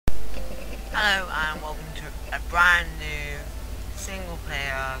Hello and welcome to a brand new single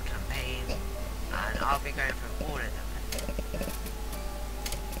player campaign, and I'll be going through all of them.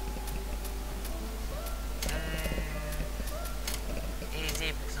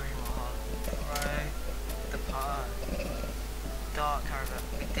 Easy because I'm not hard. The part Dark Carnival.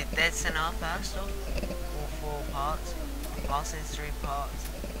 We did Dead Center first off, all 4 parts. Last is 3 parts,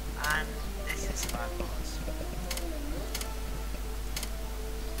 and this is 5 parts.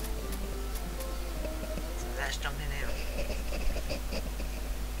 Let's jump in here.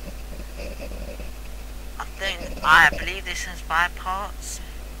 I believe this has 5 parts,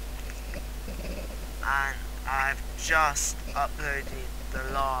 and I've just uploaded the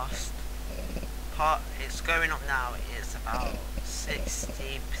last part. It's going up now. It's about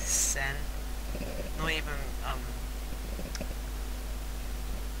 60%, not even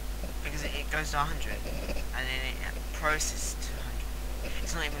because it goes to 100 and then it processes to 100.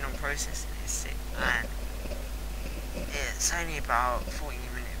 It's not even on processing, it's sick, and it's only about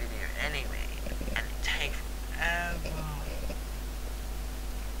 40-minute video anyway, and it takes forever.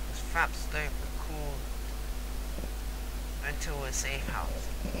 Because fraps don't record until a safe house.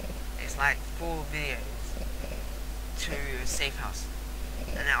 It's like 4 videos to a safe house,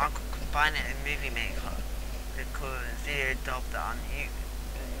 and then I could combine it in Movie Maker because video dub that I'm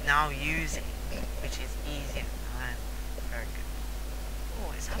now using, which is easier and very good.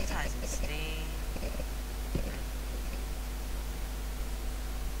 Oh, it's advertising Steam.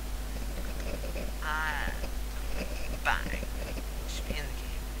 Bang. Should be in the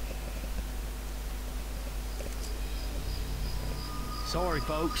game. Sorry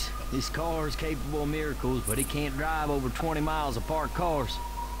folks, this car is capable of miracles, but it can't drive over 20 miles of parked cars.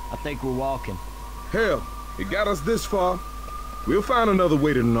 I think we're walking. Hell, it got us this far. We'll find another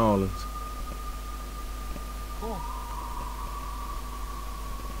way to New Orleans. Cool.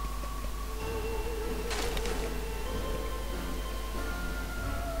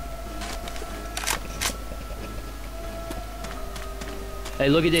 Hey,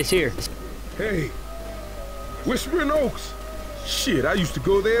 look at this here. Hey, Whispering Oaks. Shit, I used to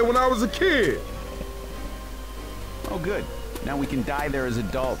go there when I was a kid. Oh, good. Now we can die there as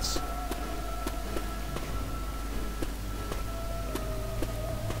adults.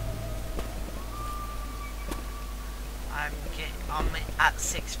 I'm at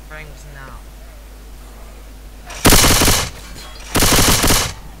 6 frames now.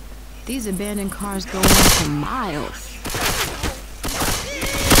 These abandoned cars go on for miles.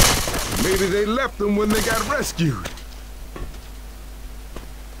 Maybe they left them when they got rescued.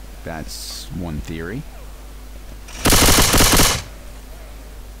 That's one theory.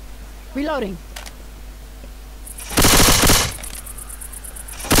 Reloading.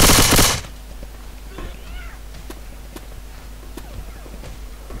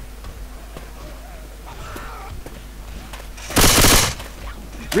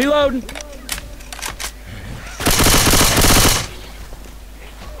 Reloading.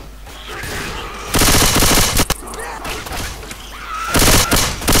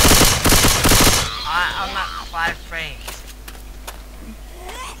 I'm at 5 frames.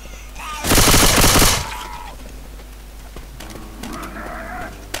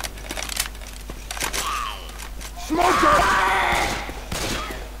 Smoker!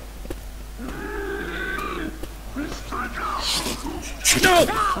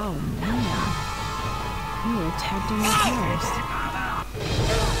 Oh man, you were attacked in repairs.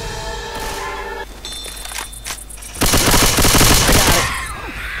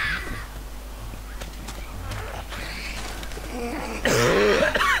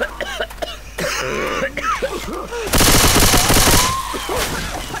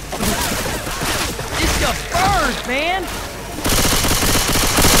 This stuff burns, man.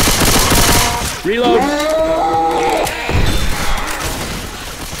 Reload.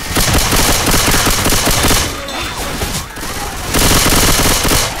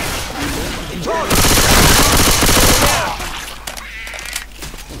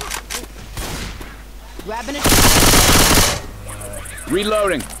 Grabbing it.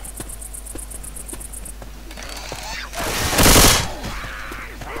 Reloading.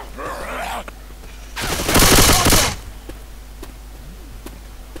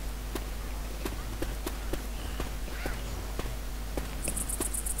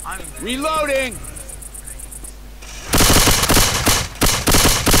 Reloading.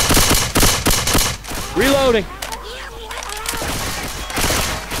 Reloading.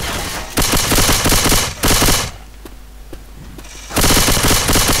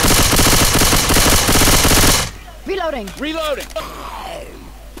 Reloading. Reloading.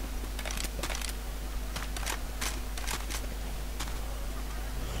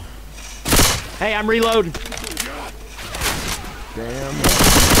 Hey, I'm reloading. Damn.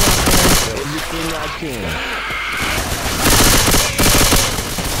 Everything I can.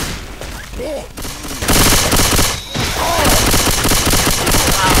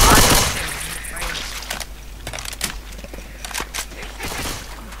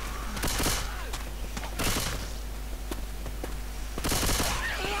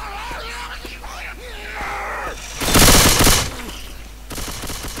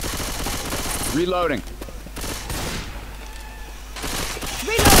 Reloading.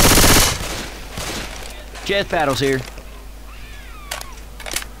 Chest paddles here.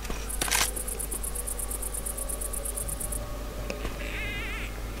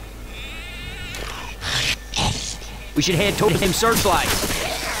 We should head toward them searchlights.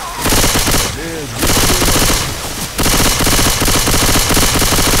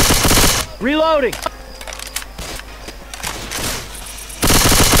 Reloading.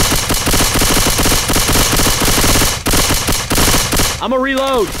 I'm a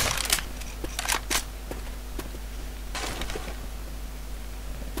reload.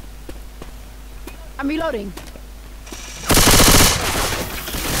 I'm reloading.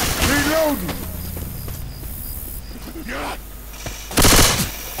 Reloading.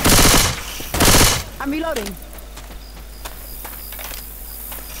 I'm reloading.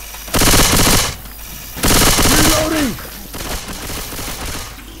 Reloading.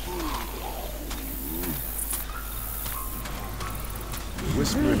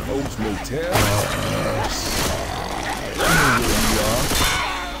 Whispering Oaks Motel.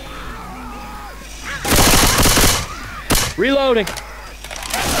 Reloading.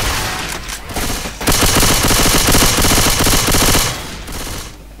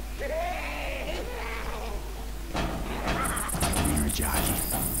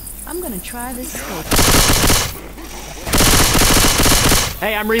 I'm gonna try this scope.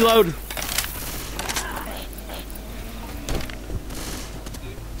 Hey, I'm reloading.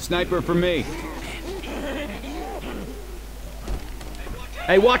 Sniper for me.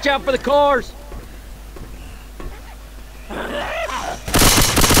 Hey, watch out for the cars.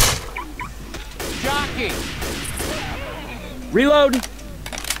 Jockey. Reloading.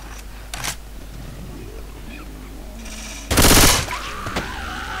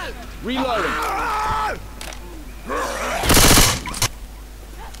 Reloading.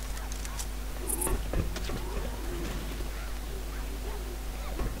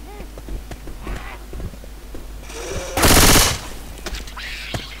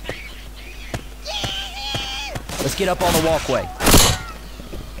 Let's get up on the walkway.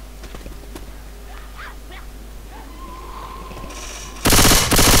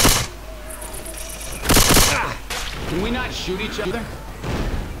 Can we not shoot each other?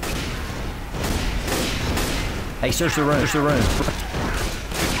 Hey, search the room. Search the room.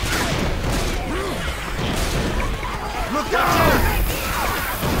 Look out!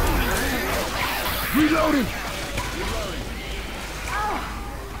 Reloading.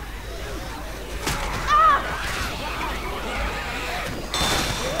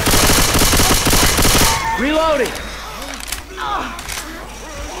 Reloading.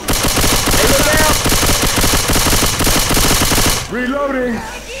 Hey, look out. Reloading.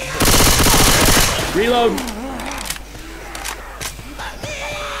 Reload.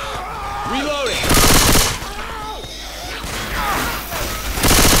 Reloading.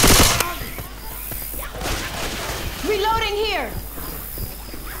 Reloading here.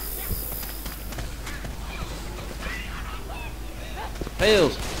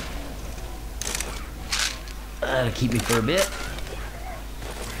 Pills. That'll keep me for a bit.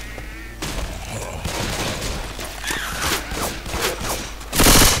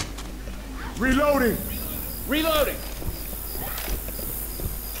 Reloading. Reloading.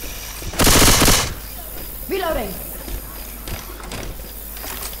 Reloading.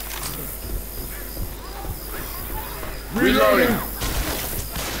 Reloading.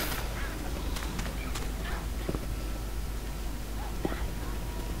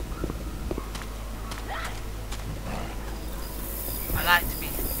 I like to be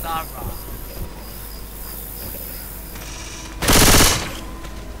thorough.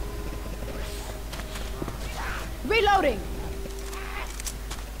 Reloading.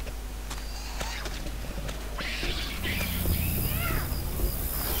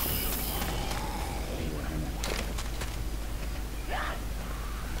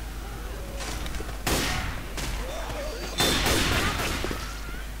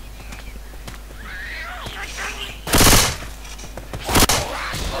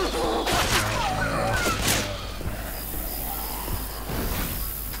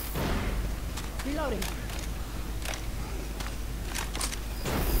 Reloading.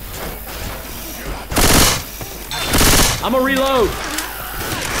 I'm gonna reload.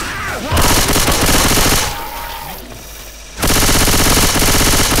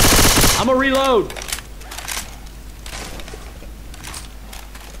 I'm gonna reload.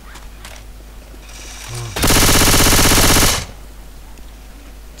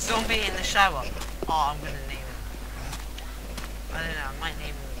 Zombie in the shower. Oh, I'm gonna name him. I don't know, I might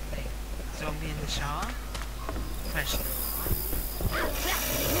name him Zombie in the shower? Question.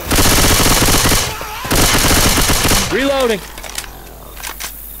 Reloading.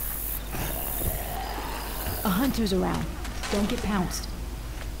 A hunter's around. Don't get pounced.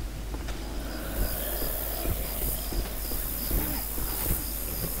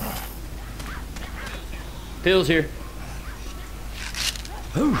 Pills here.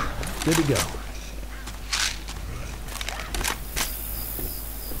 Whew, good to go.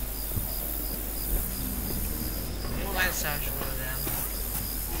 We'll let Sergeant roll down.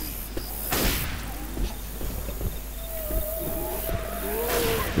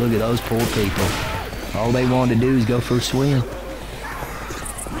 Look at those poor people. All they wanted to do is go for a swim.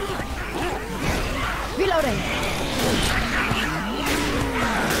 Reloading.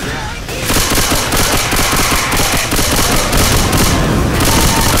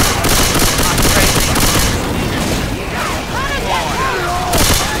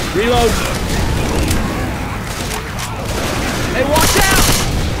 Reload. Hey, watch out!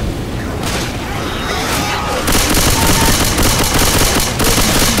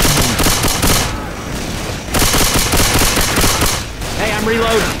 Hey, I'm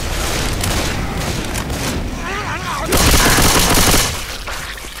reloading.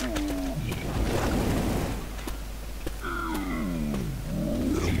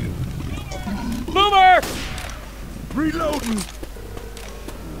 Boomer! Reloading.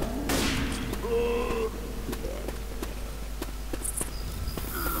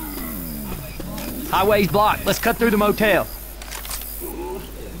 Highway's blocked. Let's cut through the motel.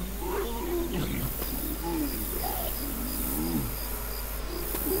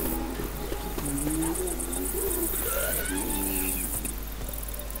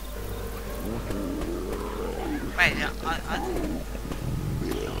 Wait,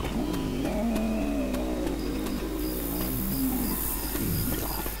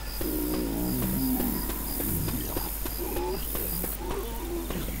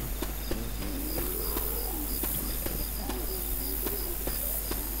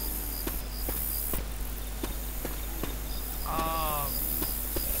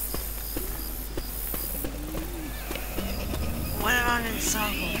 went around in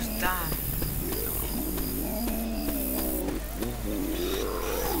circles, damn.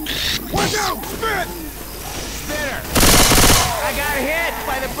 Watch out! Spit! Spitter! I got hit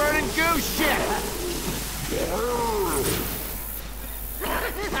by the burning goose shit!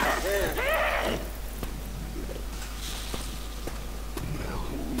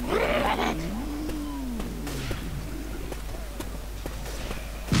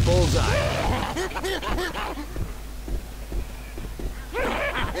 Bullseye.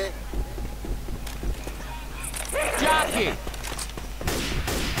 Jockey! Get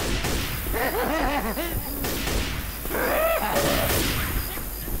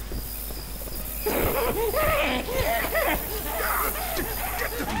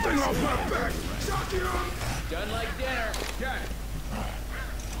the thing off my back! Jockey on! Done like dinner. Got it.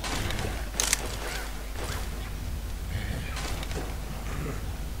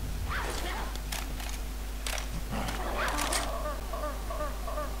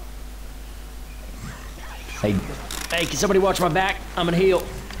 Hey, can somebody watch my back? I'm gonna heal.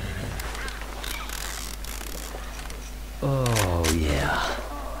 Oh, yeah.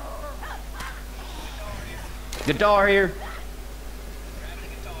 Guitar here.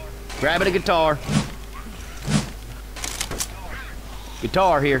 Grabbing a guitar.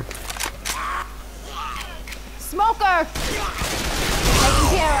 Guitar here. Smoker! Taken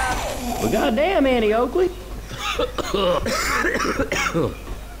care of. Well, goddamn, Annie Oakley.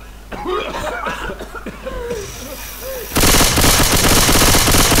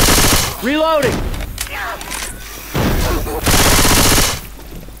 Reloading.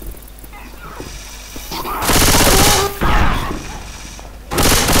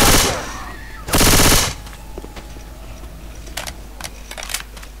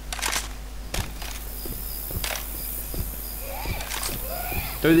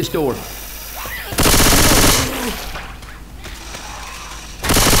 Through this door.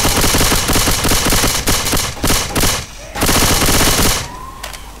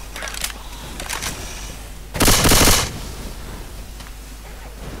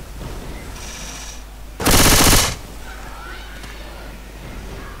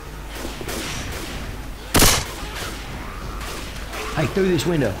 Hey, through this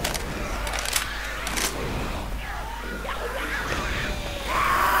window.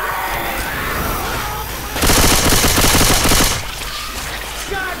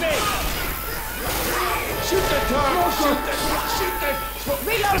 Shoot that car! Shoot that!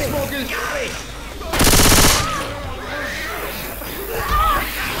 Reloading! Smoking! Got me!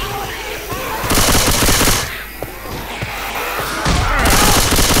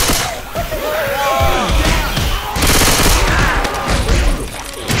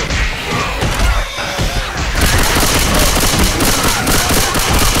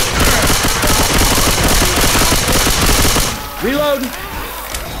 Reloading!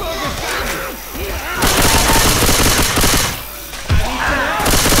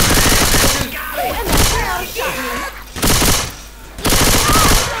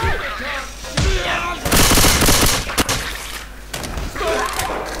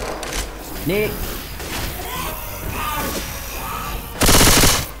 Nick.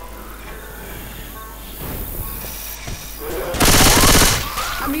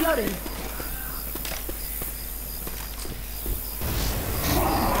 I'm reloading.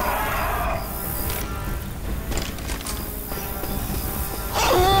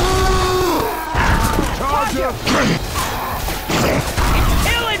 Charger!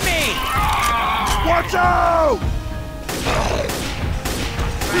 Killing me! Watch out!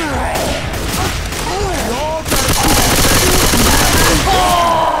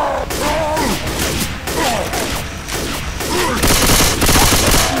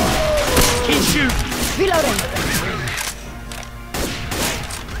 Keep shooting. Reloading.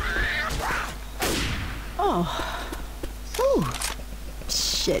 Oh. Ooh.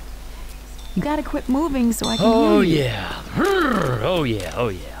 Shit. You gotta quit moving so I can Oh hear you. yeah. Oh yeah. Oh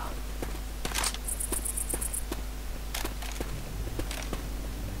yeah.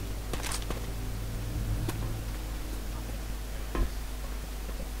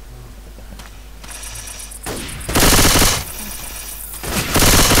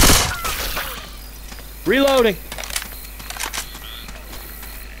 Reloading.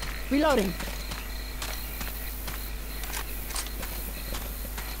 Reloading.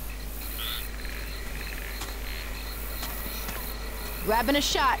 Grabbing a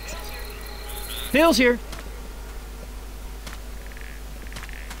shot. Bill's here.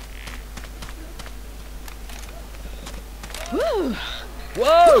 Woo.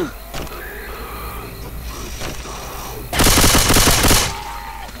 Whoa!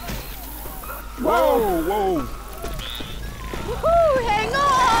 Whoa, whoa! Woohoo! Hang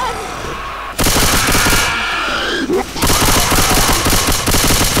on!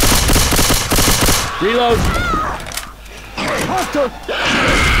 Reload. Hostile!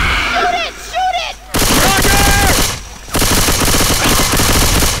 Shoot it! Shoot it!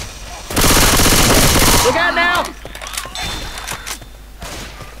 Look out now!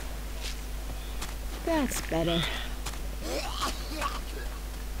 That's better.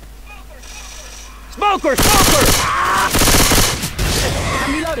 Smoker! Smoker!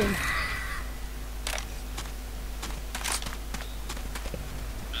 I'm reloading.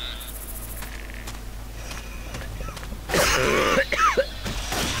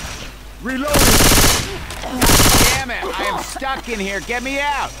 Reloading! Damn it! I am stuck in here. Get me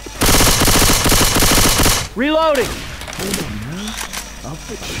out! Reloading! Come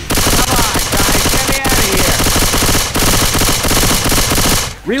on, guys. Get me out of here.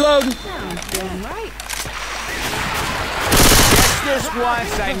 Reloading! Sounds damn right. Just this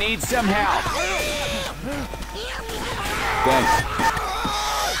once. I need some help. Thanks.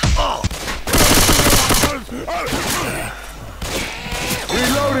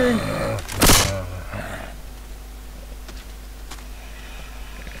 Reloading!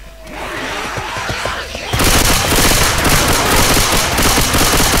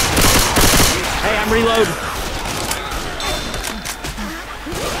 Hey, I'm reloading.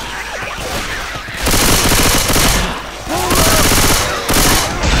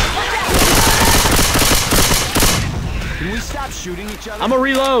 Can we stop shooting each other? I'm a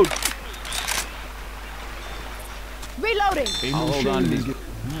reload. Reloading. I'll hold on to these.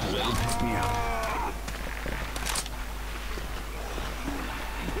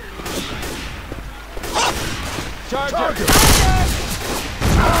 Charger!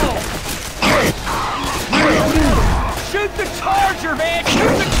 Shoot the charger, man!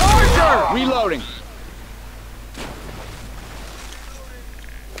 Shoot the charger! Reloading.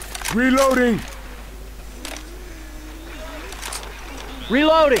 Reloading!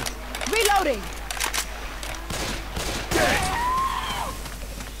 Reloading! Reloading.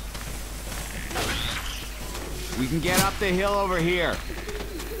 We can get up the hill over here.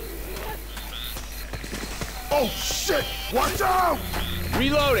 Oh shit! Watch out!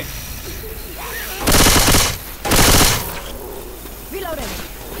 Reloading. Reloading.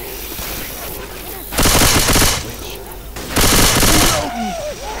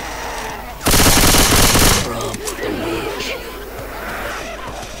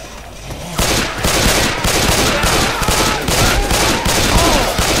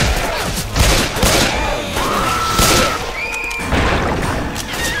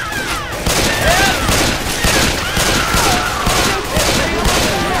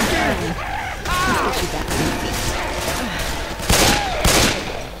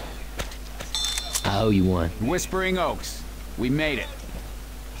 I owe you one. Whispering Oaks. We made it.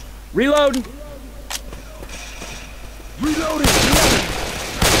 Reloading. Reloading!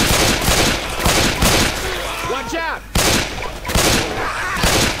 Watch out!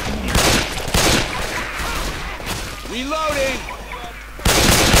 Reloading!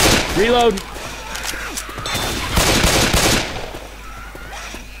 Reloading.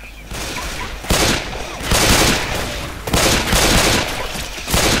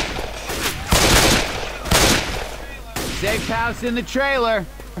 Safe house in the trailer.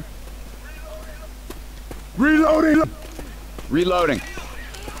 Reloading! Reloading.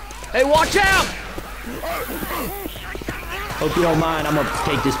 Hey, watch out! Hope you don't mind. I'm gonna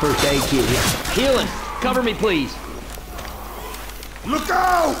take this first aid kit here. Healing. Cover me, please. Look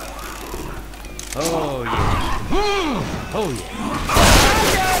out! Oh, yeah. Oh,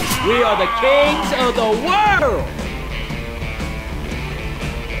 yeah. We are the kings of the world!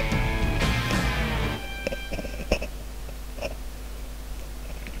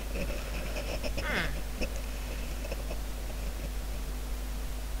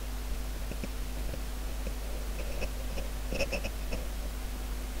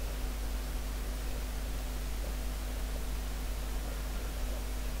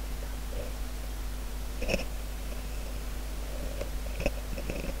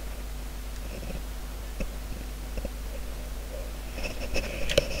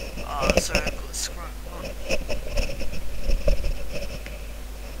 Oh, sorry, I've got to scroll on.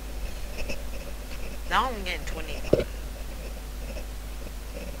 Now I'm getting 20.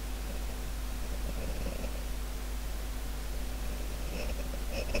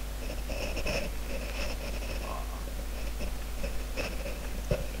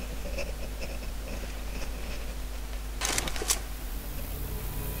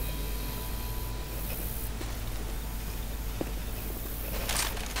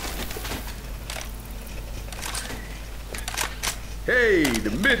 Hey,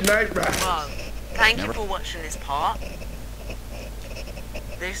 the Midnight Riders. Well, thank you for watching this part.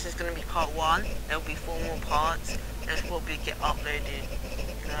 This is going to be part 1. There'll be 4 more parts. This will be get uploaded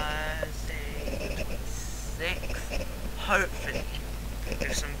Thursday the 26th. Hopefully,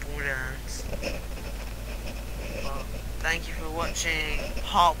 with some Borderlands. Well, thank you for watching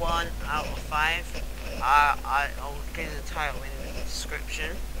part 1 out of 5. I'll give the title in the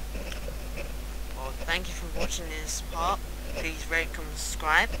description. Well, thank you for watching this part. Please rate, comment,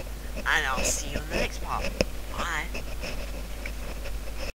 subscribe, and I'll see you in the next part. Bye.